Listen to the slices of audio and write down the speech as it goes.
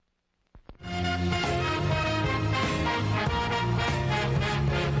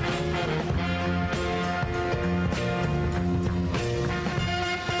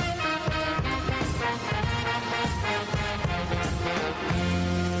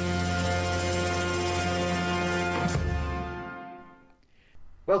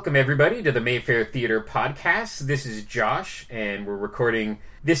Welcome, everybody, to the Mayfair Theatre Podcast. This is Josh, and we're recording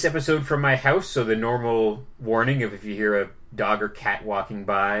this episode from my house, so the normal warning of if you hear a dog or cat walking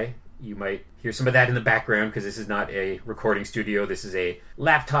by, you might hear some of that in the background, because this is not a recording studio. This is a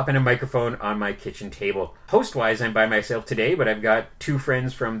laptop and a microphone on my kitchen table. Host-wise, I'm by myself today, but I've got two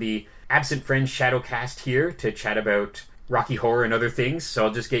friends from the Absent Friends Shadowcast here to chat about Rocky Horror and other things, so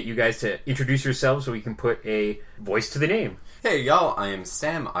I'll just get you guys to introduce yourselves so we can put a voice to the name. Hey y'all, I am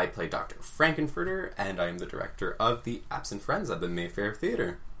Sam, I play Dr. Frankenfurter, and I am the director of the Absent Friends at the Mayfair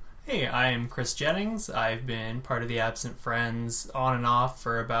Theatre. Hey, I am Chris Jennings. I've been part of the Absent Friends on and off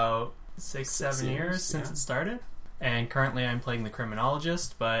for about 6-7 years since it started. And currently I'm playing the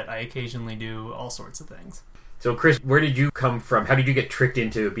criminologist, but I occasionally do all sorts of things. So Chris, where did you come from? How did you get tricked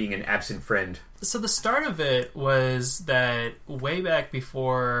into being an absent friend? So the start of it was that way back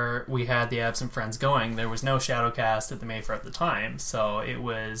before we had the Absent Friends going, there was no Shadowcast at the Mayfair at the time. So it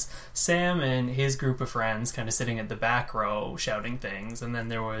was Sam and his group of friends kind of sitting at the back row shouting things. And then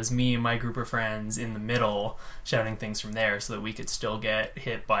there was me and my group of friends in the middle shouting things from there so that we could still get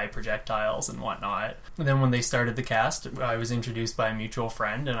hit by projectiles and whatnot. And then when they started the cast, I was introduced by a mutual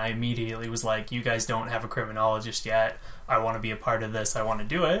friend and I immediately was like, you guys don't have a criminologist yet. I want to be a part of this. I want to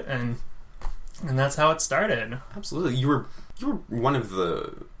do it. And that's how it started. Absolutely. You were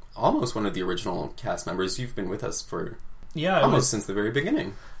almost one of the original cast members. You've been with us for almost since the very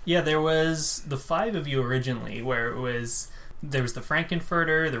beginning. Yeah, there was the 5 of you originally, where there was the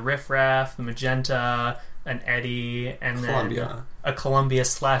Frankenfurter, the Riff Raff, the Magenta, an Eddie, and then a Columbia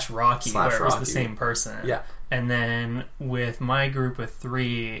 / Rocky, where it was the same person. Yeah. And then with my group of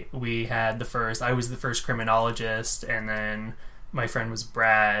 3, we had I was the first criminologist, and then my friend was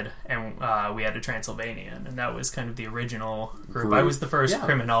Brad, and we had a Transylvanian, and that was kind of the original group. I was the first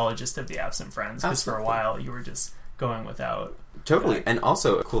criminologist of the Absent Friends, because for a while you were just going without. Totally. And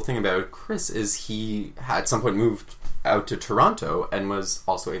also, a cool thing about Chris is he at some point moved out to Toronto and was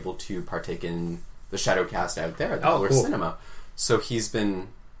also able to partake in the Shadowcast out there, the Allure Cinema. So he's been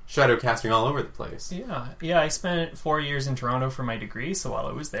shadowcasting all over the place. Yeah, I spent 4 years in Toronto for my degree, so while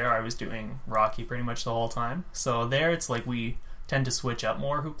I was there, I was doing Rocky pretty much the whole time. So there, it's like we tend to switch up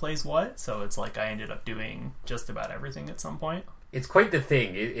more who plays what, so it's like I ended up doing just about everything at some point. It's quite the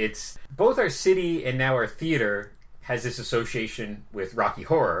thing. It's both our city and now our theater has this association with Rocky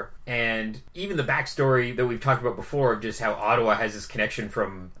Horror, and even the backstory that we've talked about before of just how Ottawa has this connection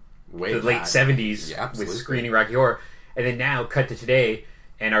from the late 70s with screening Rocky Horror, and then now cut to today,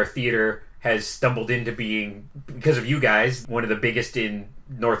 and our theater has stumbled into being, because of you guys, one of the biggest in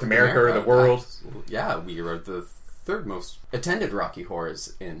North America or the world. Absolutely. Yeah, we are the third most attended Rocky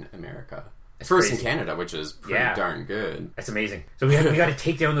Horrors in America. That's first crazy. in Canada, which is pretty darn good. That's amazing. So we got to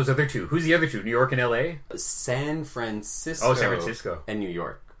take down those other two. Who's the other two? New York and LA? San Francisco. Oh, San Francisco. And New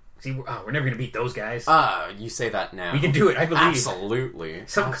York. See, we're never going to beat those guys. You say that now. We can do it, I believe. Absolutely.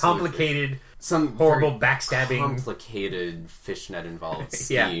 Complicated, some horrible backstabbing. Complicated fishnet involved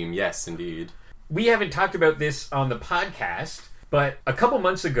scheme. Yes, indeed. We haven't talked about this on the podcast, but a couple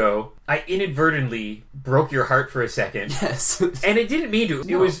months ago, I inadvertently broke your heart for a second. Yes. And it didn't mean to.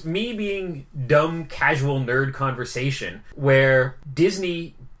 It was me being dumb, casual nerd conversation where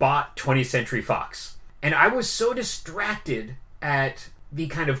Disney bought 20th Century Fox. And I was so distracted at the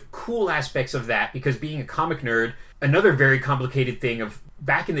kind of cool aspects of that, because being a comic nerd, another very complicated thing of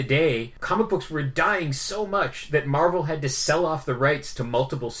back in the day, comic books were dying so much that Marvel had to sell off the rights to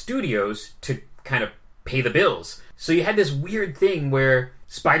multiple studios to kind of pay the bills. So you had this weird thing where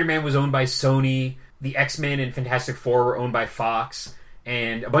Spider-Man was owned by Sony, the X-Men and Fantastic Four were owned by Fox,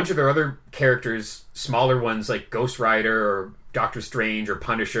 and a bunch of their other characters, smaller ones like Ghost Rider or Doctor Strange or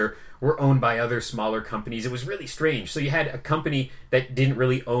Punisher, were owned by other smaller companies. It was really strange. So you had a company that didn't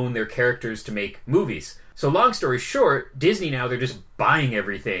really own their characters to make movies. So long story short, Disney now, they're just buying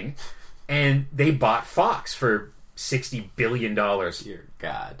everything, and they bought Fox for $60 billion. Dear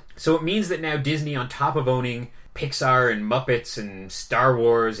God. So it means that now Disney, on top of owning Pixar and Muppets and Star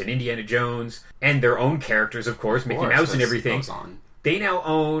Wars and Indiana Jones, and their own characters, of course, Mickey Mouse and everything, they now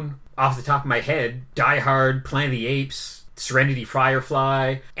own, off the top of my head, Die Hard, Planet of the Apes, Serenity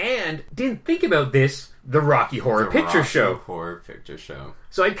Firefly, and didn't think about this, the Rocky Horror Picture Show. Horror Picture Show.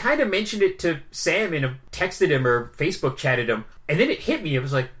 So I kind of mentioned it to Sam and texted him or Facebook chatted him, and then it hit me. It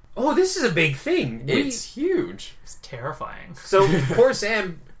was like, oh, this is a big thing. It's huge. It's terrifying. So poor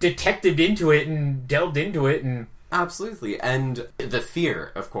Sam detected into it and delved into it, and absolutely. And the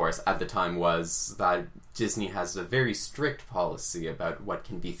fear, of course, at the time was that Disney has a very strict policy about what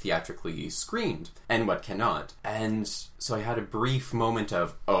can be theatrically screened and what cannot. And so I had a brief moment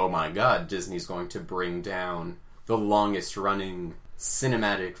of, oh my god, Disney's going to bring down the longest running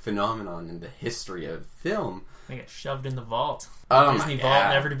cinematic phenomenon in the history of film. They get shoved in the vault. Oh Disney my vault,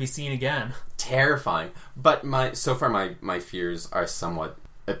 God. never to be seen again. Terrifying. But so far my fears are somewhat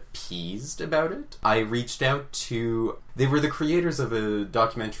appeased about it. I reached out to... They were the creators of a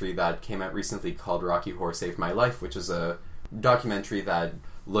documentary that came out recently called Rocky Horror Saved My Life, which is a documentary that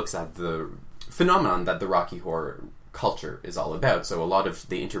looks at the phenomenon that the Rocky Horror culture is all about. So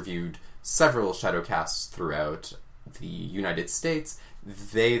they interviewed several shadowcasts throughout the United States,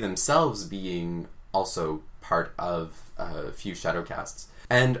 they themselves being also part of a few shadowcasts.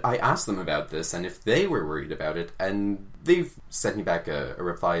 And I asked them about this and if they were worried about it, and they've sent me back a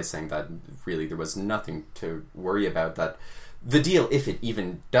reply saying that really there was nothing to worry about, that the deal, if it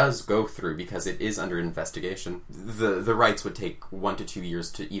even does go through, because it is under investigation, the rights would take 1 to 2 years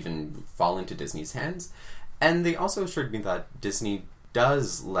to even fall into Disney's hands. And they also assured me that Disney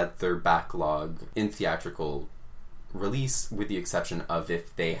does let their backlog in theatrical release, with the exception of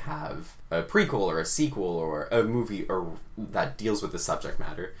if they have a prequel or a sequel or a movie or that deals with the subject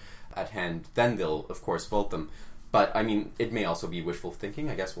matter at hand, then they'll of course vault them. But I mean, it may also be wishful thinking.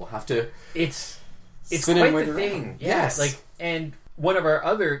 I guess we'll have to. It's quite the thing. Yeah, yes. And one of our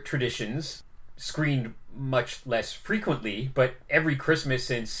other traditions, screened much less frequently, but every Christmas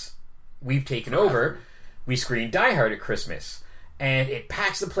since we've taken over, we screen Die Hard at Christmas. And it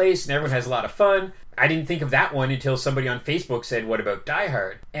packs the place and everyone has a lot of fun. I didn't think of that one until somebody on Facebook said, what about Die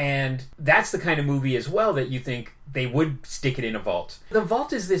Hard? And that's the kind of movie as well that you think they would stick it in a vault. The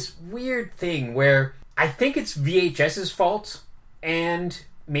vault is this weird thing where I think it's VHS's fault and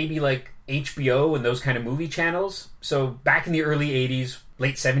maybe like HBO and those kind of movie channels. So back in the early 80s,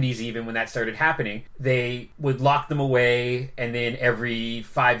 late 70s even, when that started happening, they would lock them away and then every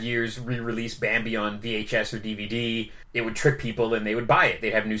 5 years re-release Bambi on VHS or DVD. It would trick people and they would buy it.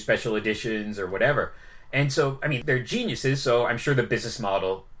 They'd have new special editions or whatever. And so, I mean, they're geniuses, so I'm sure the business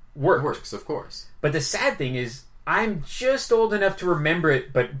model worked. Works, of course. But the sad thing is, I'm just old enough to remember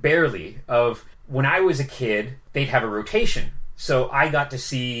it, but barely, of when I was a kid, they'd have a rotation. So I got to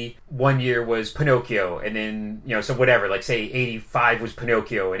see, one year was Pinocchio, and then, so whatever, like say 85 was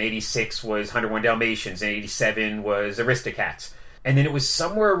Pinocchio, and 86 was 101 Dalmatians, and 87 was Aristocats. And then it was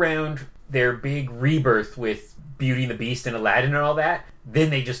somewhere around their big rebirth with Beauty and the Beast and Aladdin and all that, then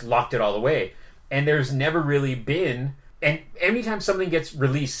they just locked it all away. And there's never really been... And anytime something gets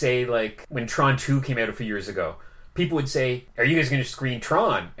released, say like when Tron 2 came out a few years ago, people would say, are you guys going to screen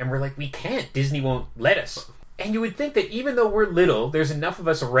Tron? And we're like, we can't. Disney won't let us. And you would think that even though we're little, there's enough of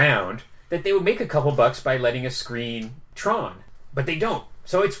us around that they would make a couple bucks by letting us screen Tron. But they don't.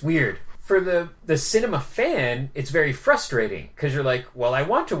 So it's weird. For the cinema fan, it's very frustrating because you're like, well, I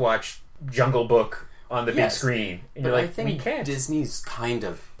want to watch Jungle Book on the big screen. And you're like, I think we can't. Disney's kind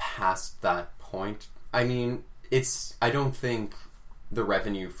of past that point. I mean, I don't think the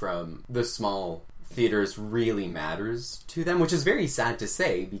revenue from the small theaters really matters to them, which is very sad to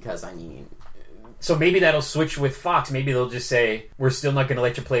say because, I mean... So maybe that'll switch with Fox. Maybe they'll just say, we're still not going to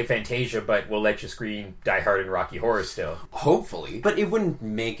let you play Fantasia, but we'll let you screen Die Hard and Rocky Horror still. Hopefully. But it wouldn't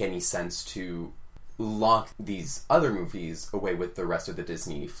make any sense to lock these other movies away with the rest of the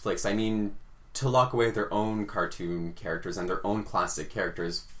Disney flicks. I mean, to lock away their own cartoon characters and their own classic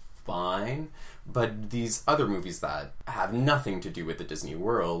characters, fine. But these other movies that have nothing to do with the Disney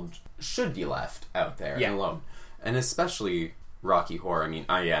world should be left out there and alone. And especially... Rocky Horror, I mean,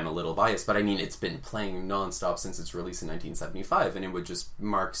 I am a little biased, but I mean, it's been playing nonstop since its release in 1975, and it would just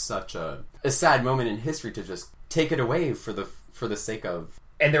mark such a sad moment in history to just take it away for the sake of...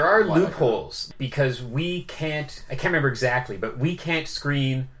 And there are loopholes, because we can't, I can't remember exactly, but we can't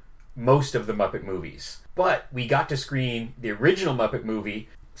screen most of the Muppet movies. But we got to screen the original Muppet movie.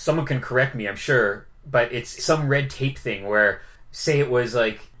 Someone can correct me, I'm sure, but it's some red tape thing where, say it was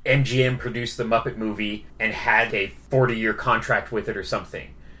like, MGM produced the Muppet movie and had a 40-year contract with it or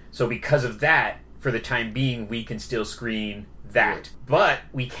something. So because of that, for the time being, we can still screen that. But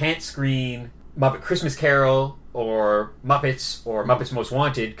we can't screen Muppet Christmas Carol or Muppets Most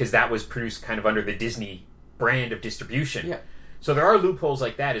Wanted because that was produced kind of under the Disney brand of distribution. Yeah. So there are loopholes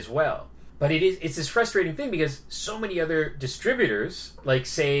like that as well. But it's this frustrating thing because so many other distributors, like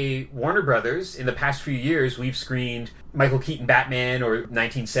say Warner Brothers, in the past few years we've screened Michael Keaton Batman or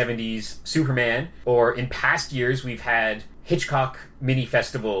 1970s Superman, or in past years we've had Hitchcock mini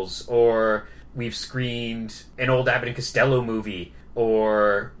festivals, or we've screened an old Abbott and Costello movie,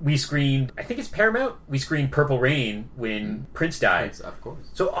 or we screened, I think it's Paramount, we screened Purple Rain when Prince died. Prince, of course.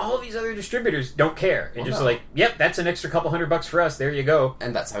 So all of these other distributors don't care. And like, yep, that's an extra couple $100 for us, there you go.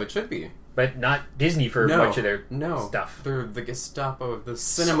 And that's how it should be. But not Disney for much of their stuff. They're the Gestapo of the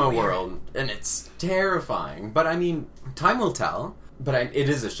cinema world, and it's terrifying. But I mean, time will tell. But it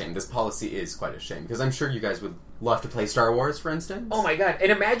is a shame. This policy is quite a shame, because I'm sure you guys would love to play Star Wars, for instance. Oh my god.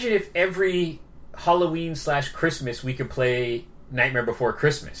 And imagine if every Halloween/Christmas we could play Nightmare Before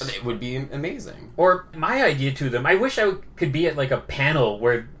Christmas. It would be amazing. Or my idea to them, I wish I could be at like a panel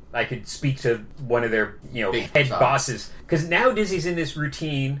where I could speak to one of their, head bosses. Because now Disney's in this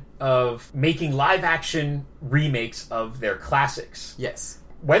routine of making live-action remakes of their classics. Yes.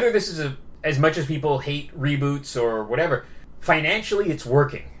 Whether this is as much as people hate reboots or whatever, financially it's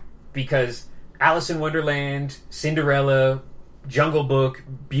working. Because Alice in Wonderland, Cinderella, Jungle Book,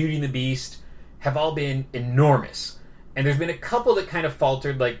 Beauty and the Beast have all been enormous. And there's been a couple that kind of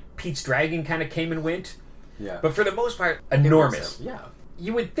faltered, like Pete's Dragon kind of came and went. Yeah. But for the most part, enormous. Yeah.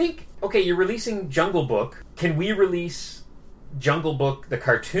 You would think, okay, you're releasing Jungle Book. Can we release Jungle Book, the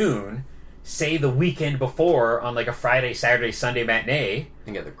cartoon, say the weekend before on like a Friday, Saturday, Sunday matinee?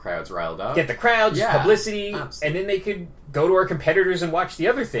 And get the crowds riled up. Get the crowds, publicity, absolutely. And then they could go to our competitors and watch the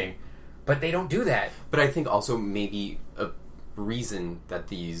other thing. But they don't do that. But I think also maybe a reason that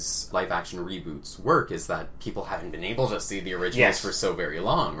these live-action reboots work is that people haven't been able to see the originals for so very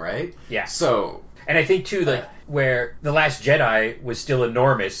long, right? Yeah. So... And I think, too, like, where The Last Jedi was still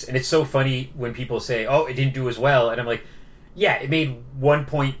enormous, and it's so funny when people say, oh, it didn't do as well, and I'm like, yeah, it made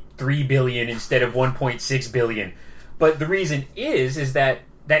 $1.3 billion instead of $1.6 billion. But the reason is that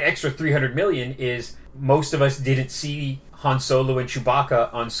extra $300 million is most of us didn't see Han Solo and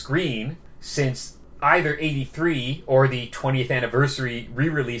Chewbacca on screen since either 83 or the 20th anniversary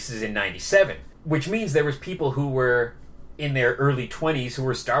re-releases in 97. Which means there was people who were in their early 20s who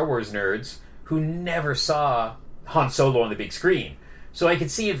were Star Wars nerds who never saw Han Solo on the big screen. So I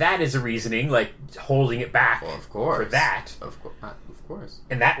could see that as a reasoning, like holding it back for that. Of course.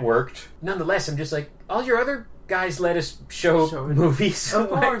 And that worked. Nonetheless, I'm just like, all your other guys let us show movies. Of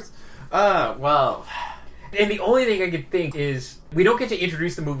course. Well... And the only thing I could think is, we don't get to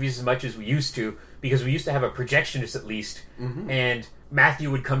introduce the movies as much as we used to, because we used to have a projectionist at least, and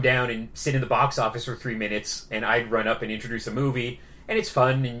Matthew would come down and sit in the box office for 3 minutes, and I'd run up and introduce a movie, and it's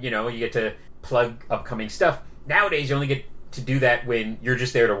fun, and you get to plug upcoming stuff. Nowadays, you only get to do that when you're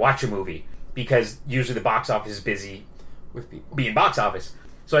just there to watch a movie, because usually the box office is busy with people being box office.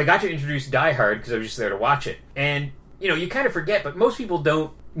 So I got to introduce Die Hard because I was just there to watch it. And, you kind of forget, but most people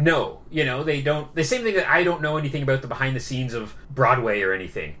don't know. They don't... The same thing that I don't know anything about the behind the scenes of Broadway or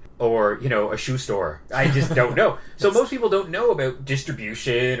anything. Or, a shoe store. I just don't know. So most people don't know about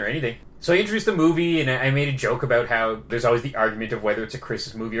distribution or anything. So I introduced the movie, and I made a joke about how there's always the argument of whether it's a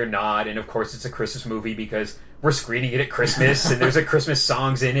Christmas movie or not, and of course it's a Christmas movie because we're screening it at Christmas, and there's Christmas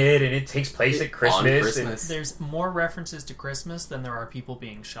songs in it, and it takes place at Christmas. There's more references to Christmas than there are people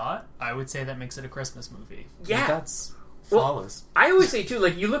being shot. I would say that makes it a Christmas movie. Yeah. That's flawless. Well, I always say, too,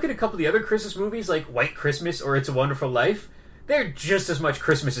 like, you look at a couple of the other Christmas movies, like White Christmas or It's a Wonderful Life, they're just as much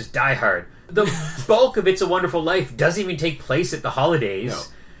Christmas as Die Hard. The bulk of It's a Wonderful Life doesn't even take place at the holidays. No.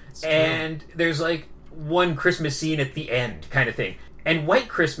 And there's like one Christmas scene at the end kind of thing. And White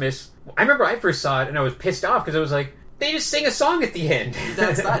Christmas, I remember I first saw it and I was pissed off because I was like, they just sing a song at the end.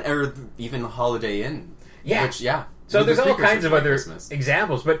 That's that, or even Holiday Inn. Yeah. Which, yeah. So there's all kinds of other Christmas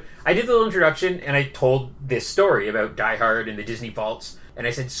examples. But I did the little introduction and I told this story about Die Hard and the Disney vaults. And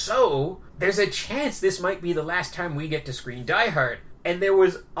I said, so there's a chance this might be the last time we get to screen Die Hard. And there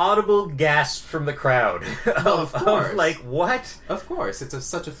was audible gasps from the crowd of like, what? Of course. It's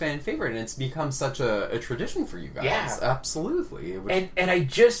such a fan favorite, and it's become such a tradition for you guys. Yeah. Absolutely. And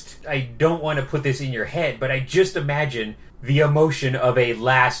I don't want to put this in your head, but I just imagine the emotion of a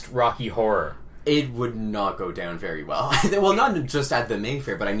last Rocky Horror. It would not go down very well. Well, not just at the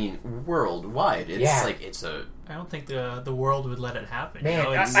Mayfair, but I mean worldwide. It's I don't think the world would let it happen. Man,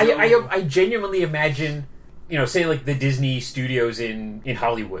 I genuinely imagine... say like the Disney studios in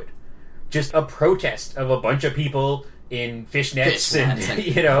Hollywood. Just a protest of a bunch of people in fishnets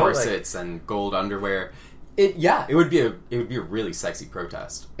and corsets and gold underwear. It would be a really sexy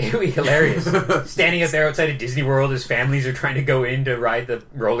protest. It would be hilarious. Standing up there outside of Disney World as families are trying to go in to ride the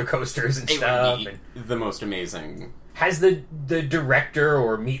roller coasters and stuff. Would be the most amazing. Has the director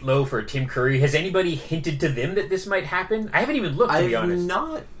or Meatloaf or Tim Curry, has anybody hinted to them that this might happen? I haven't even looked, to be honest. I've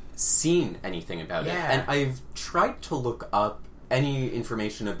not seen anything about it, and I've tried to look up any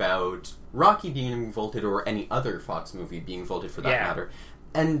information about Rocky being vaulted or any other Fox movie being vaulted for that matter,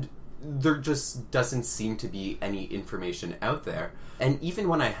 and there just doesn't seem to be any information out there. And even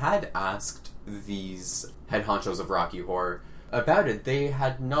when I had asked these head honchos of Rocky Horror about it, they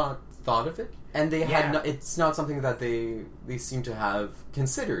had not thought of it, and they had not, it's not something that they seem to have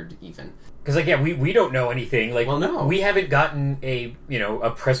considered even. Because, we don't know anything. Like, well, no. We haven't gotten a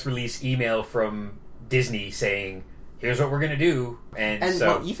press release email from Disney saying, here's what we're going to do. And so...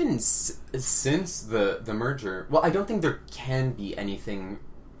 Well, even since the merger... Well, I don't think there can be anything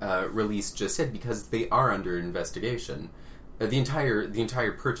released just yet because they are under investigation. The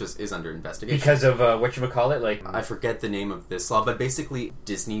entire purchase is under investigation. Because of, whatchamacallit, like... I forget the name of this law, but basically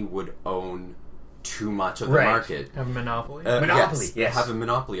Disney would own too much of the market. Have a monopoly? Monopoly, yes. Have a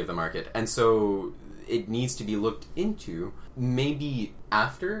monopoly of the market. And so it needs to be looked into. Maybe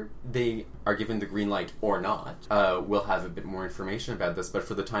after they are given the green light or not, we'll have a bit more information about this, but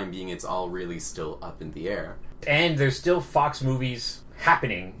for the time being, it's all really still up in the air. And there's still Fox movies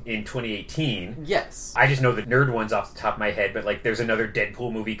happening in 2018. Yes. I just know the nerd ones off the top of my head, but like there's another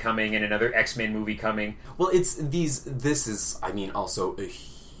Deadpool movie coming and another X-Men movie coming. Well, this is, I mean, also a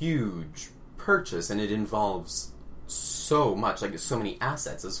huge purchase, and it involves so much, like so many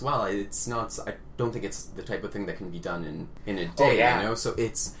assets as well. It's not, I don't think it's the type of thing that can be done in a day, you know? So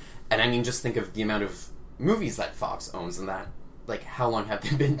it's, and I mean, just think of the amount of movies that Fox owns, and that, like, how long have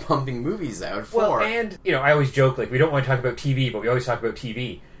they been pumping movies out for? Well, and, you know, I always joke, like, we don't want to talk about TV, but we always talk about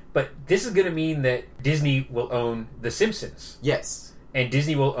TV. But this is going to mean that Disney will own The Simpsons. Yes. And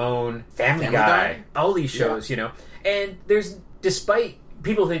Disney will own Family Guy. All these shows, you know. And there's, despite...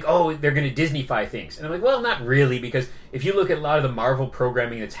 People think, oh, they're going to Disney-fy things. And I'm like, well, not really, because if you look at a lot of the Marvel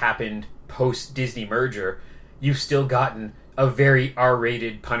programming that's happened post-Disney merger, you've still gotten a very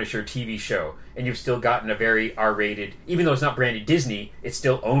R-rated Punisher TV show. And you've still gotten a very R-rated... Even though it's not branded Disney, it's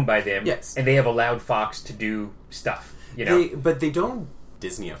still owned by them. Yes. And they have allowed Fox to do stuff, you know? But they don't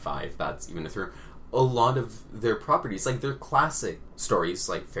Disney-ify, if that's even a term. A lot of their properties, like their classic stories,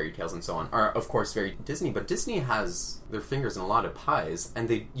 like fairy tales and so on, are of course very Disney, but Disney has their fingers in a lot of pies, and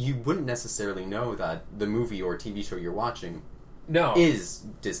you wouldn't necessarily know that the movie or TV show you're watching is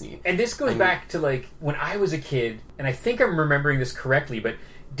Disney. And this goes back to like when I was a kid, and I think I'm remembering this correctly, but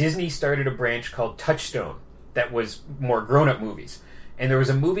Disney started a branch called Touchstone that was more grown-up movies. And there was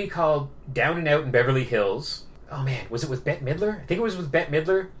a movie called Down and Out in Beverly Hills. Oh man, was it with Bette Midler? I think it was with Bette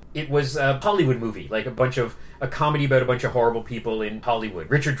Midler. It was a Hollywood movie, like a comedy about a bunch of horrible people in Hollywood.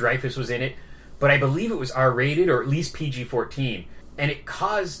 Richard Dreyfuss was in it, but I believe it was R-rated or at least PG-14. And it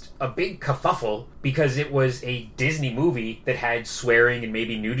caused a big kerfuffle because it was a Disney movie that had swearing and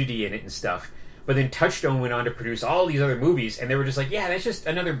maybe nudity in it and stuff. But then Touchstone went on to produce all these other movies, and they were just like, yeah, that's just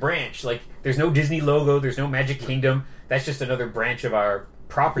another branch. Like, there's no Disney logo, there's no Magic Kingdom. That's just another branch of our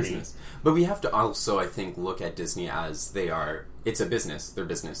property. Business. But we have to also, I think, look at Disney as it's a business. They're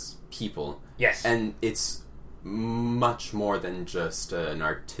business people. Yes. And it's much more than just an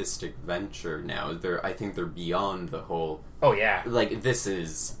artistic venture now. I think they're beyond the whole... Oh, yeah. Like,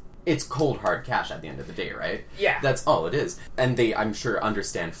 it's cold, hard cash at the end of the day, right? Yeah. That's all it is. And they, I'm sure,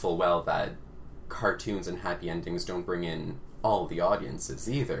 understand full well that cartoons and happy endings don't bring in all the audiences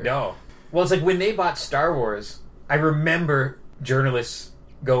either. No. Well, it's like when they bought Star Wars, I remember journalists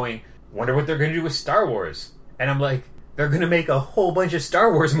going, wonder what they're going to do with Star Wars. And I'm like, they're going to make a whole bunch of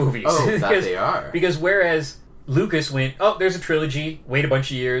Star Wars movies. Oh, that they are. Because whereas Lucas went, oh, there's a trilogy, wait a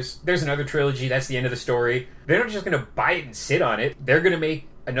bunch of years, there's another trilogy, that's the end of the story. They're not just going to buy it and sit on it. They're going to make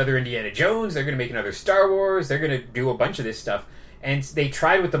another Indiana Jones, they're going to make another Star Wars, they're going to do a bunch of this stuff. And they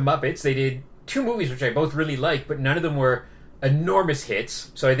tried with the Muppets. They did 2 movies, which I both really liked, but none of them were enormous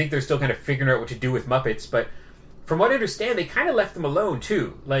hits. So I think they're still kind of figuring out what to do with Muppets. But from what I understand, they kind of left them alone,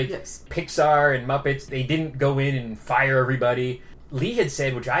 too. Like, yes. Pixar and Muppets, they didn't go in and fire everybody. Lee had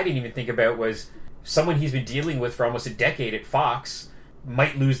said, which I didn't even think about, was someone he's been dealing with for almost a decade at Fox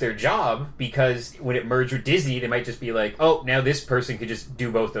might lose their job because when it merged with Disney, they might just be like, oh, now this person could just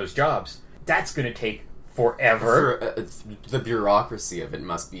do both those jobs. That's going to take forever. The bureaucracy of it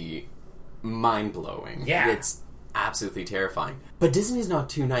must be mind-blowing. Yeah. It's absolutely terrifying. But Disney's not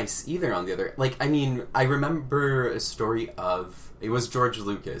too nice either on the other... Like, I mean, I remember a story of... It was George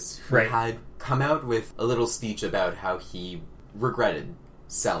Lucas who had come out with a little speech about how he regretted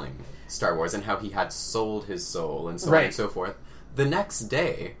selling Star Wars and how he had sold his soul and so on and so forth. The next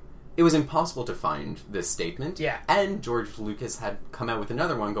day, it was impossible to find this statement. Yeah. And George Lucas had come out with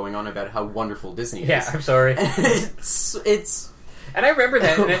another one going on about how wonderful Disney is. Yeah, I'm sorry. It's... And I remember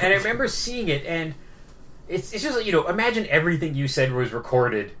that, and I remember seeing it, and it's just like, you know, imagine everything you said was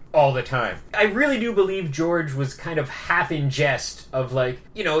recorded all the time. I really do believe George was kind of half in jest of like,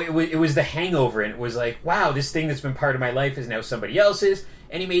 you know, it was The Hangover, and it was like, wow, this thing that's been part of my life is now somebody else's,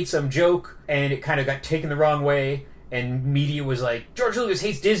 and he made some joke, and it kind of got taken the wrong way, and media was like, George Lucas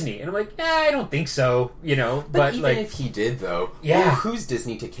hates Disney, and I'm like, I don't think so, you know. But even like, if he did, though, yeah, who's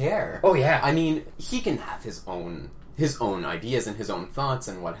Disney to care? Oh, yeah. I mean, he can have his own his own ideas and his own thoughts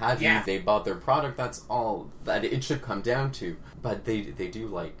and what have you. They bought their product. That's all that it should come down to. But they do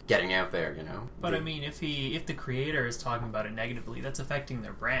like getting out there, you know. But I mean, if the creator is talking about it negatively, that's affecting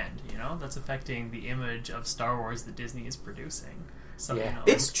their brand. You know, that's affecting the image of Star Wars that Disney is producing. So you know,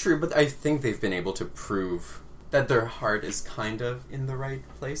 it's true. But I think they've been able to prove that their heart is kind of in the right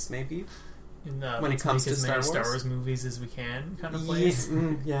place, maybe. When it comes to Star Wars movies as we can, kind of place.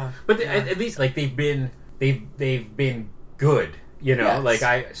 But at least like they've been good, you know. Yes.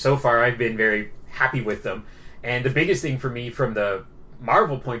 Like so far I've been very happy with them. And the biggest thing for me from the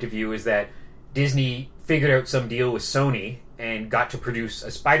Marvel point of view is that Disney figured out some deal with Sony and got to produce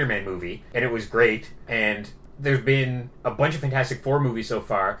a Spider-Man movie, and it was great. And there's been a bunch of Fantastic Four movies so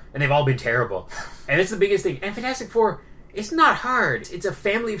far, and they've all been terrible. And it's the biggest thing. And Fantastic Four, it's not hard. It's a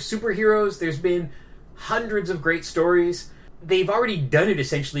family of superheroes. There's been hundreds of great stories. They've already done it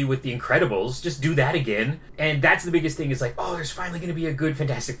essentially with The Incredibles. Just do that again. And that's the biggest thing, is like, oh, there's finally going to be a good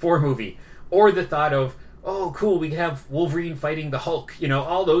Fantastic Four movie. Or the thought of, oh, cool, we can have Wolverine fighting the Hulk. You know,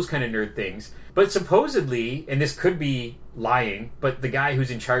 all those kind of nerd things. But supposedly, and this could be lying, but the guy who's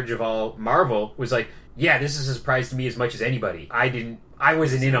in charge of all Marvel was like, yeah, this is a surprise to me as much as anybody. I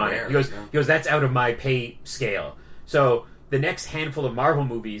wasn't in on it. He goes, that's out of my pay scale. So the next handful of Marvel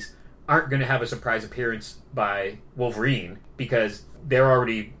movies aren't going to have a surprise appearance by Wolverine because they're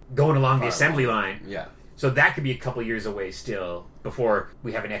already going along the assembly line. Yeah. So that could be a couple years away still before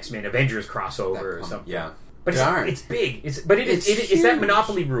we have an X-Men Avengers crossover or something. Yeah. But it's big. It's that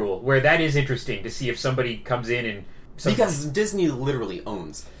monopoly rule where that is interesting to see if somebody comes in and... Because Disney literally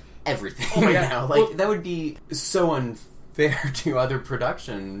owns everything right now. Like, that would be so unfair to other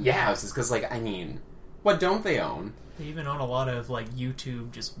production houses. Because, like, I mean, what don't they own? They even own a lot of, like,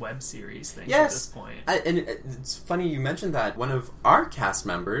 YouTube, just web series things at this point. And it's funny you mentioned that. One of our cast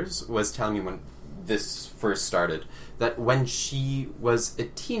members was telling me when this first started that when she was a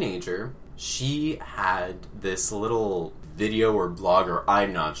teenager, she had this little video or blog, or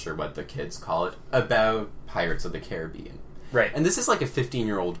I'm not sure what the kids call it, about Pirates of the Caribbean. Right. And this is like a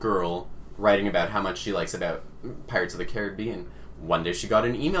 15-year-old girl writing about how much she likes about Pirates of the Caribbean. One day she got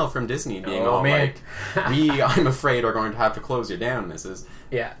an email from Disney being like, I'm afraid are going to have to close you down, Mrs.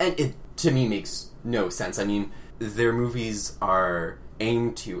 Yeah. And it, to me, makes no sense. I mean, their movies are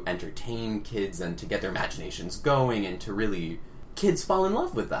aimed to entertain kids and to get their imaginations going and to really... kids fall in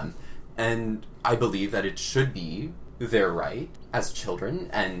love with them. And I believe that it should be their right as children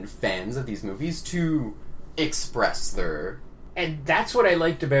and fans of these movies to express their... And that's what I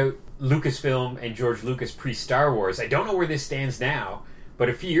liked about Lucasfilm and George Lucas pre-Star Wars. I don't know where this stands now, but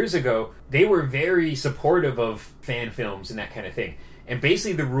a few years ago, they were very supportive of fan films and that kind of thing. And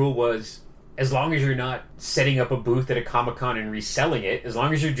basically the rule was, as long as you're not setting up a booth at a Comic-Con and reselling it, as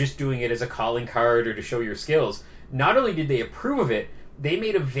long as you're just doing it as a calling card or to show your skills, not only did they approve of it, they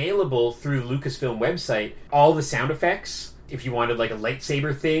made available through the Lucasfilm website all the sound effects. If you wanted like a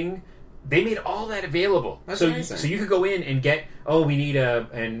lightsaber thing, they made all that available. That's so amazing. So you could go in and get, we need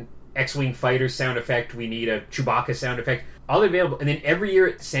an X-Wing fighter sound effect, we need a Chewbacca sound effect, all available. And then every year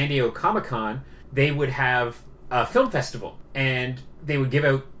at San Diego Comic-Con, they would have a film festival, and they would give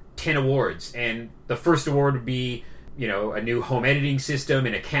out 10 awards. And the first award would be, a new home editing system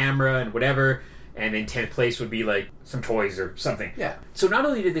and a camera and whatever. And then 10th place would be like some toys or something. Yeah. So not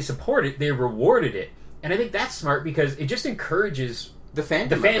only did they support it, they rewarded it. And I think that's smart because it just encourages the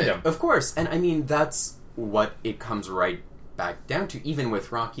fandom. Of course. And I mean, that's what it comes right back down to. Even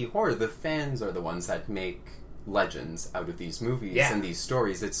with Rocky Horror, the fans are the ones that make legends out of these movies and these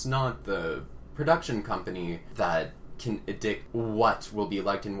stories. It's not the production company that can addict what will be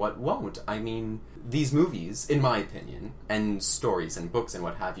liked and what won't. I mean, these movies, in my opinion, and stories and books and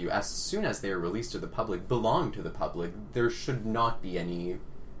what have you, as soon as they are released to the public, belong to the public. There should not be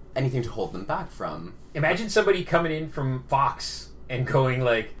anything to hold them back from. Imagine somebody coming in from Fox and going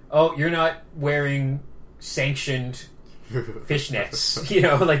like, oh, you're not wearing sanctioned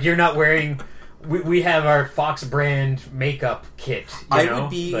fishnets. Like you're not wearing... We have our Fox brand makeup kit. I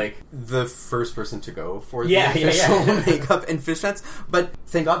would be like the first person to go for the official makeup and fishnets, but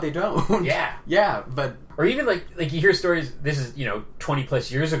thank God they don't. Yeah, but or even like you hear stories. This is 20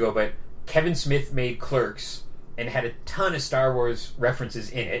 plus years ago, but Kevin Smith made Clerks and had a ton of Star Wars references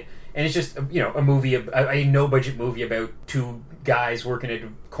in it, and it's just a movie, a no budget movie about two guys working at a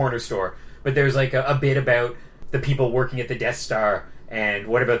corner store. But there's like a bit about the people working at the Death Star, and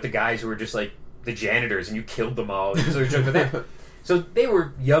what about the guys who were just like the janitors and you killed them all. So they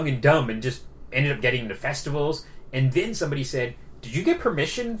were young and dumb and just ended up getting into festivals. And then somebody said, did you get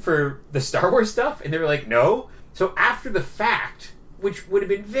permission for the Star Wars stuff? And they were like, no. So after the fact, which would have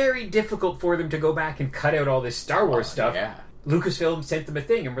been very difficult for them to go back and cut out all this Star Wars stuff. Yeah. Lucasfilm sent them a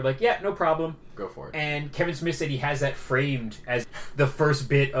thing, and we're like, yeah, no problem. Go for it. And Kevin Smith said he has that framed as the first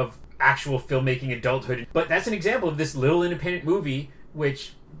bit of actual filmmaking adulthood. But that's an example of this little independent movie,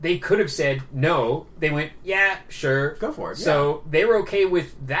 which they could have said no. They went, yeah, sure. Go for it. So they were okay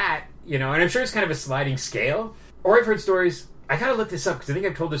with that, you know, and I'm sure it's kind of a sliding scale. Or I've heard stories, I gotta look this up because I think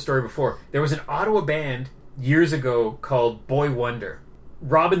I've told this story before. There was an Ottawa band years ago called Boy Wonder.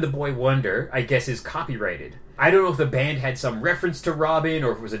 Robin the Boy Wonder, I guess, is copyrighted. I don't know if the band had some reference to Robin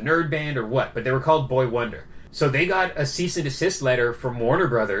or if it was a nerd band or what, but they were called Boy Wonder. So they got a cease and desist letter from Warner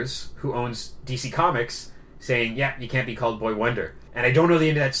Brothers, who owns DC Comics, saying, yeah, you can't be called Boy Wonder. And I don't know the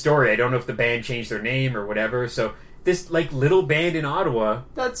end of that story. I don't know if the band changed their name or whatever. So this, like, little band in Ottawa...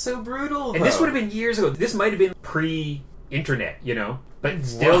 That's so brutal, And this would have been years ago. This might have been pre-internet, you know? But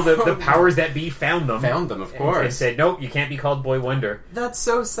still, the powers that be found them. Found them, of course. And said, nope, you can't be called Boy Wonder. That's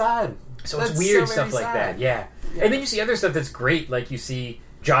so sad. So that's it's weird so stuff like sad. that, yeah. And then you see other stuff that's great, like you see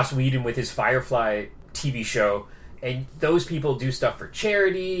Joss Whedon with his Firefly TV show, and those people do stuff for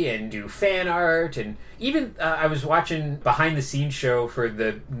charity and do fan art, and even I was watching behind-the-scenes show for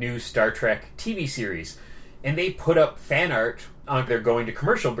the new Star Trek TV series, and they put up fan art on their going to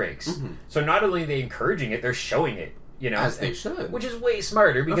commercial breaks. Mm-hmm. So not only are they encouraging it, they're showing it. You know, as they should. Which is way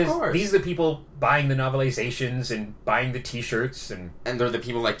smarter, because these are the people buying the novelizations and buying the t-shirts. And they're the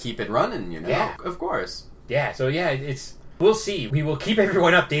people that keep it running, you know? Yeah. Of course. Yeah, so yeah, it's... We'll see. We will keep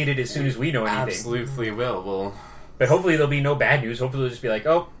everyone updated as soon as we know anything. Absolutely will. But hopefully there'll be no bad news. Hopefully they'll just be like,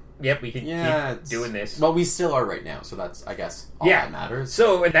 oh, yep, we can keep doing this. Well, we still are right now, so that's, I guess, all that matters.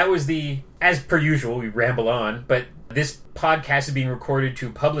 So, and that was as per usual, we ramble on, but this podcast is being recorded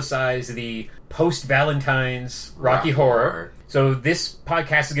to publicize the post-Valentine's Rocky Horror. So this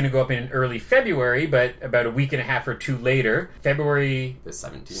podcast is going to go up in early February, but about a week and a half or two later, February the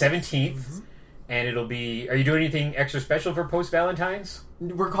 17th. 17th. Mm-hmm. And it'll be... Are you doing anything extra special for post-Valentine's?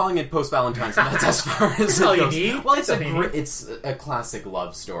 We're calling it post-Valentine's, and that's as far as it goes. You need. Well, it's a classic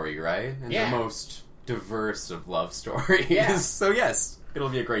love story, right? And the most diverse of love stories. Yeah. So yes, it'll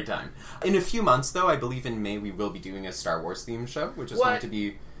be a great time. In a few months, though, I believe in May, we will be doing a Star Wars themed show, which is going to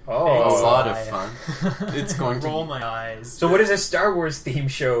be a lot of fun. It's going to roll my eyes. So what does a Star Wars theme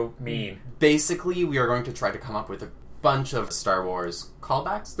show mean? Basically, we are going to try to come up with a bunch of Star Wars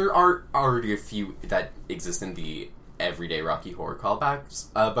callbacks. There are already a few that exist in the everyday Rocky Horror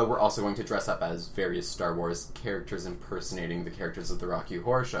callbacks, but we're also going to dress up as various Star Wars characters impersonating the characters of the Rocky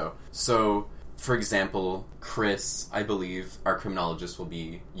Horror Show. So, for example, Chris, I believe, our criminologist, will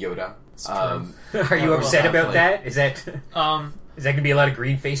be Yoda. Are you upset about that? Is that going to be a lot of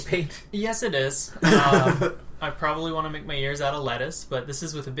green face paint? Yes, it is. I probably want to make my ears out of lettuce, but this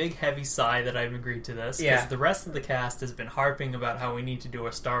is with a big heavy sigh that I've agreed to this, because the rest of the cast has been harping about how we need to do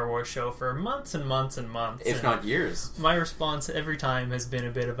a Star Wars show for months and months and months. If not years. My response every time has been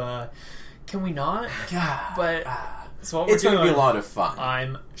a bit of a, can we not? But... So it's going to be a lot of fun.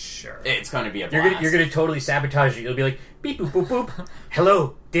 I'm sure. It's going to be a blast. You're going to totally sabotage it. You'll be like, beep, boop, boop, boop.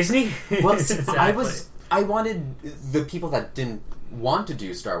 Hello, Disney? Well, exactly. I wanted the people that didn't want to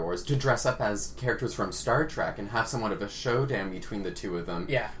do Star Wars to dress up as characters from Star Trek and have somewhat of a showdown between the two of them.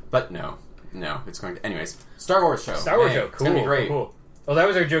 Yeah. But no, it's going to... Anyways, Star Wars show. Show, cool. It's going to be great. Cool. Well, that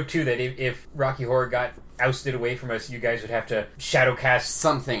was our joke, too, that if Rocky Horror got ousted away from us, you guys would have to shadowcast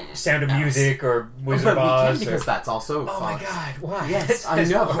something, Sound of Music or Wizard of Oz. Because that's also fun. Oh my god, why? Yes, I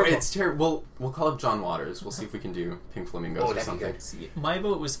know. It's terrible. We'll call up John Waters. We'll see if we can do Pink Flamingos or something. My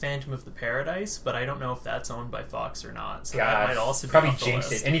vote was Phantom of the Paradise, but I don't know if that's owned by Fox or not. So that might also be probably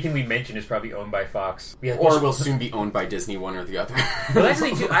jinxed it. Anything we mention is probably owned by Fox. Or will soon be owned by Disney, one or the other. Well, that's the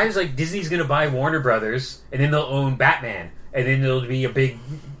thing, too. I was like, Disney's going to buy Warner Brothers, and then they'll own Batman, and then there'll be a big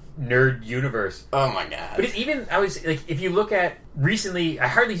nerd universe. Oh my god. But I was like, if you look at recently, I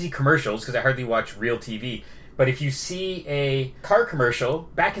hardly see commercials because I hardly watch real TV, but if you see a car commercial,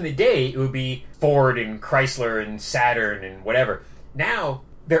 back in the day it would be Ford and Chrysler and Saturn and whatever. Now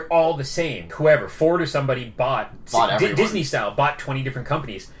they're all the same. Whoever, Ford or somebody bought Disney style, bought 20 different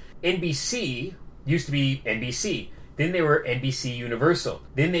companies. NBC used to be NBC. Then they were NBC Universal.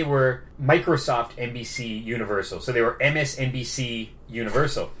 Then they were Microsoft NBC Universal. So they were MSNBC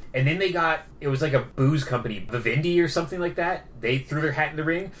Universal. And then it was like a booze company, Vivendi or something like that. They threw their hat in the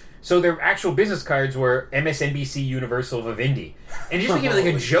ring. So their actual business cards were MSNBC Universal Vivendi. And it just became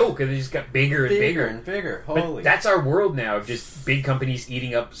like a joke, and it just got bigger and bigger. And bigger. Holy. But that's our world now, of just big companies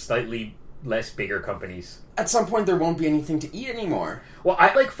eating up slightly less bigger companies. At some point, there won't be anything to eat anymore. Well,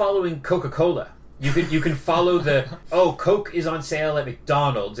 I like following Coca-Cola. You can follow Coke is on sale at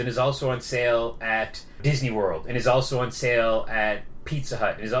McDonald's and is also on sale at Disney World and is also on sale at Pizza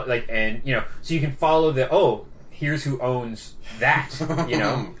Hut and so you can follow here's who owns that,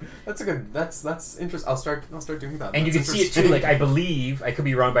 that's interesting. I'll start doing that. And you can see it too, like I believe, I could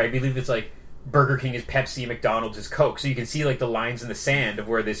be wrong, but I believe it's like Burger King is Pepsi, McDonald's is Coke. So you can see like the lines in the sand of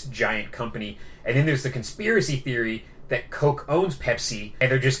where this giant company, and then there's the conspiracy theory that Coke owns Pepsi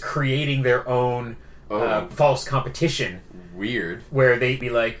and they're just creating their own false competition. Weird. Where they'd be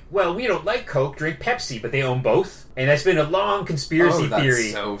like, well, we don't like Coke, drink Pepsi, but they own both. And that's been a long conspiracy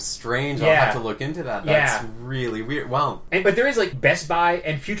theory. That's so strange. I'll have to look into that. That's really weird. Wow. But there is like Best Buy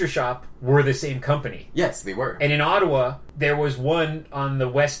and Future Shop were the same company. Yes, they were. And in Ottawa, there was one on the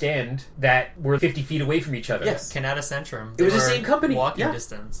West End that were 50 feet away from each other. Yes. Canada Centrum. It was the same company. Walking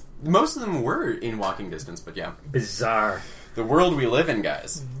distance. Most of them were in walking distance, but yeah. Bizarre. The world we live in,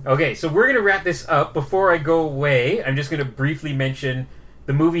 guys. Okay, so we're going to wrap this up. Before I go away, I'm just going to briefly mention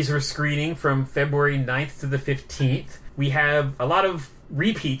the movies we're screening from February 9th to the 15th. We have a lot of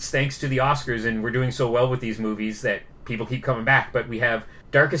repeats thanks to the Oscars, and we're doing so well with these movies that people keep coming back. But we have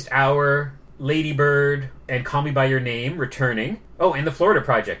Darkest Hour, Lady Bird, and Call Me By Your Name returning. Oh, and The Florida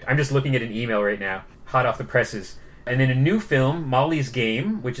Project. I'm just looking at an email right now, hot off the presses. And then a new film, Molly's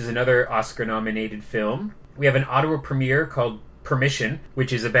Game, which is another Oscar-nominated film. We have an Ottawa premiere called Permission,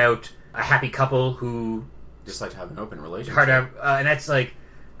 which is about a happy couple who just like to have an open relationship. And that's like,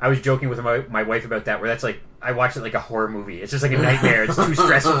 I was joking with my wife about that, where that's like, I watched it like a horror movie. It's just like a nightmare. It's too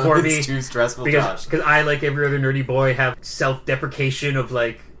stressful for me. It's too stressful, because I, like every other nerdy boy, have self-deprecation of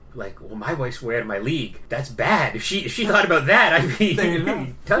like, well, my wife's way out of my league. That's bad. If she thought about that, I'd be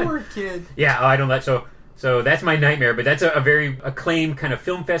done. Poor kid. Yeah, I don't let So that's my nightmare, but that's a very acclaimed kind of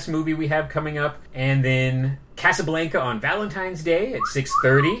film fest movie we have coming up. And then Casablanca on Valentine's Day at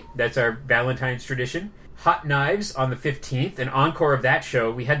 6:30. That's our Valentine's tradition. Hot Knives on the 15th, an encore of that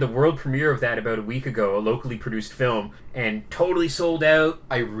show. We had the world premiere of that about a week ago, a locally produced film, and totally sold out.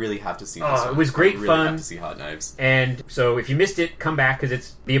 I really have to see this one. It was great fun. I have to see Hot Knives. And so if you missed it, come back, because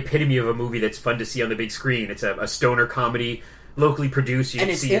it's the epitome of a movie that's fun to see on the big screen. It's a stoner comedy, locally produced. And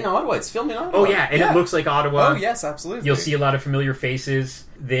it's in Ottawa. It's filmed in Ottawa. Oh, yeah, and it looks like Ottawa. Oh, yes, absolutely. You'll see a lot of familiar faces.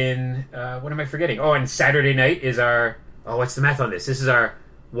 Then, what am I forgetting? Oh, and Saturday night is our... Oh, what's the math on this? This is our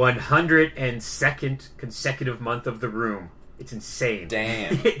 102nd consecutive month of The Room. It's insane.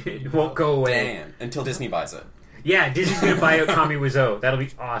 Damn. It won't go away. Damn. Until Disney buys it. Yeah, Disney's going to buy out Tommy Wiseau. That'll be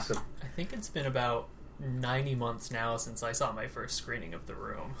awesome. I think it's been about 90 months now since I saw my first screening of The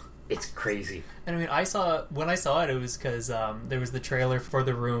Room. It's crazy. And I mean, when I saw it, it was because there was the trailer for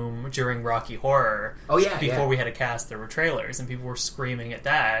The Room during Rocky Horror. Oh, yeah. Before we had a cast, there were trailers, and people were screaming at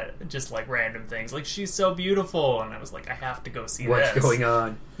that, just like random things, like, she's so beautiful. And I was like, I have to go see What's going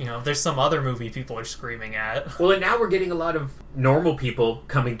on? You know, there's some other movie people are screaming at. Well, and now we're getting a lot of normal people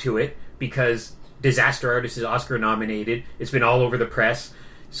coming to it because Disaster Artist is Oscar nominated. It's been all over the press.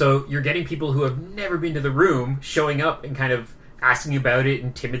 So you're getting people who have never been to The Room showing up and kind of asking about it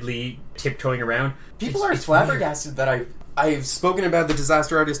and timidly tiptoeing around. People are flabbergasted that I've spoken about the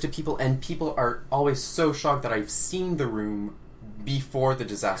Disaster Artist to people, and people are always so shocked that I've seen The Room before the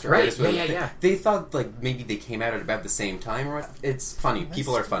Disaster Artist. Yeah. They thought like maybe they came out at about the same time. Or it's funny.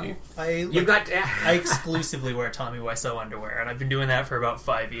 People are funny. I exclusively wear Tommy Wiseau underwear, and I've been doing that for about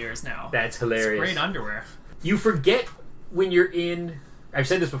 5 years now. That's hilarious. It's great underwear. You forget when you're in... I've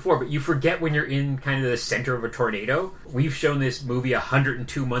said this before, but you forget when you're in kind of the center of a tornado. We've shown this movie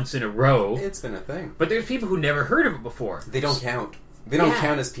 102 months in a row. It's been a thing. But there's people who never heard of it before. They don't count. They don't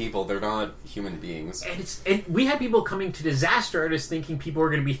count as people. They're not human beings. And we had people coming to Disaster Artist thinking people were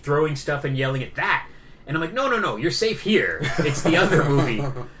going to be throwing stuff and yelling at that. And I'm like, no, you're safe here. It's the other movie.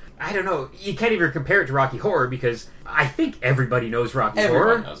 I don't know. You can't even compare it to Rocky Horror because I think everybody knows Rocky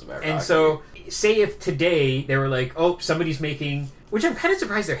Horror. Everyone knows about Rocky. And so, say if today they were like, oh, somebody's making... Which I'm kind of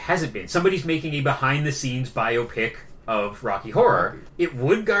surprised there hasn't been. Somebody's making a behind-the-scenes biopic of Rocky Horror. It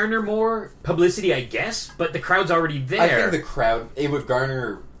would garner more publicity, I guess, but the crowd's already there. I think it would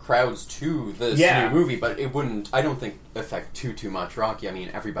garner crowds to this new movie, but it wouldn't, I don't think, affect too much Rocky. I mean,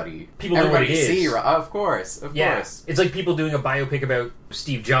 everybody know what it is. Of course. It's like people doing a biopic about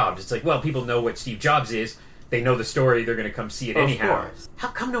Steve Jobs. It's like, well, people know what Steve Jobs is. They know the story. They're going to come see it anyhow. Of course. How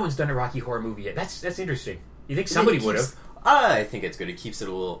come no one's done a Rocky Horror movie yet? That's interesting. You think somebody would have? I think it's good. It keeps it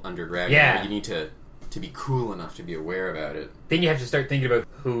a little underground. Yeah. You need to be cool enough to be aware about it. Then you have to start thinking about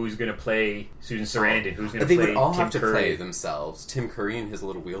who's going to play Susan Sarandon, who's going to play Tim Curry. They would all have to play themselves. Tim Curry in his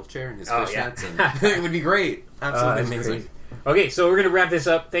little wheelchair and his fishnets. And it would be great. Absolutely amazing. Crazy. Okay, so we're going to wrap this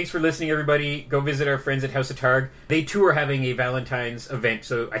up. Thanks for listening, everybody. Go visit our friends at House of Targ. They, too, are having a Valentine's event,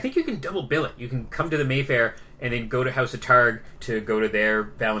 so I think you can double bill it. You can come to the Mayfair and then go to House of Targ to go to their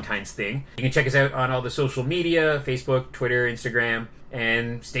Valentine's thing. You can check us out on all the social media, Facebook, Twitter, Instagram,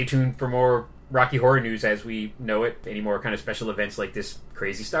 and stay tuned for more Rocky Horror news as we know it. Any more kind of special events like this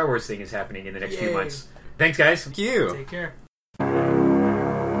crazy Star Wars thing is happening in the next few months. Thanks, guys. Thank you. Take care.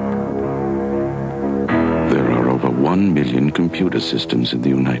 There are over 1 million computer systems in the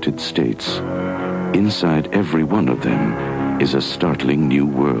United States. Inside every one of them is a startling new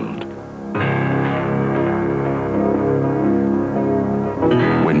world.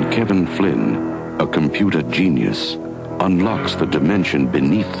 When Kevin Flynn, a computer genius, unlocks the dimension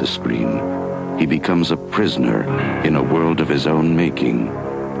beneath the screen, he becomes a prisoner in a world of his own making.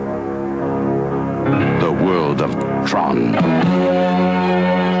 The world of Tron.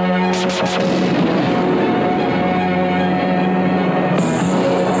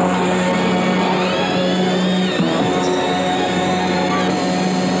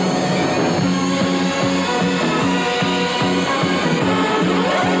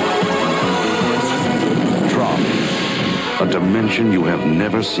 A dimension you have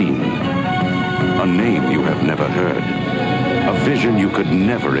never seen. A name you have never heard. A vision you could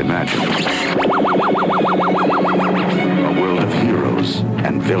never imagine. A world of heroes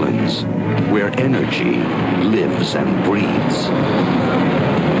and villains where energy lives and breathes.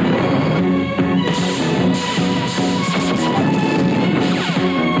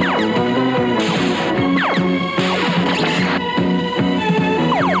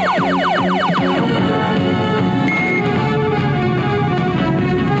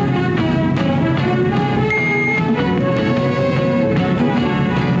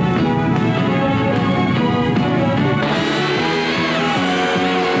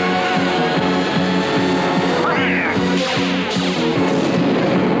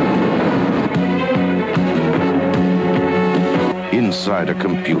 Inside a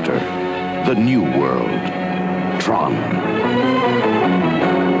computer, the new world, Tron.